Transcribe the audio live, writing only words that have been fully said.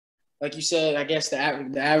like you said, I guess the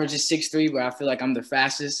average is 6'3", but I feel like I'm the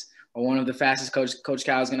fastest or one of the fastest Coach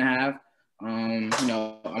Cal is going to have.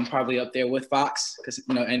 I'm probably up there with Fox because,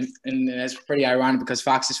 and that's pretty ironic because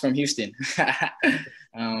Fox is from Houston.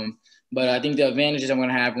 But I think the advantages I'm going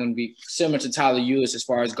to have are going to be similar to Tyler Ulis as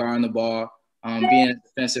far as guarding the ball, being a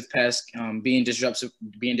defensive pest, being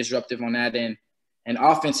disruptive on that end, and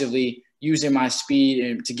offensively using my speed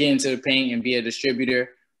and to get into the paint and be a distributor,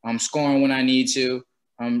 scoring when I need to,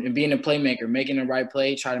 and being a playmaker, making the right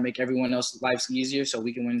play, try to make everyone else's lives easier so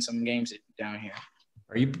we can win some games down here.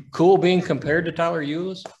 Are you cool being compared to Tyler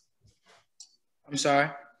Ulis? I'm sorry?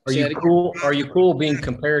 Are you cool? Are you cool being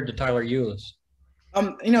compared to Tyler Ulis?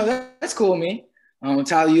 That's cool with me.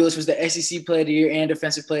 Tyler Ulis was the SEC Player of the Year and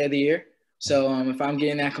Defensive Player of the Year. So if I'm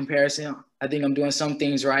getting that comparison, I think I'm doing some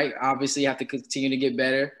things right. Obviously, I have to continue to get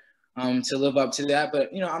better to live up to that. But,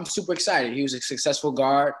 I'm super excited. He was a successful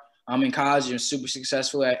guard in college and super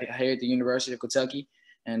successful here at the University of Kentucky.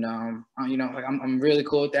 And, I'm really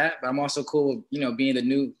cool with that. But I'm also cool with, being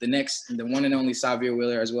the one and only Sahvir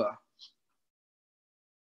Wheeler as well.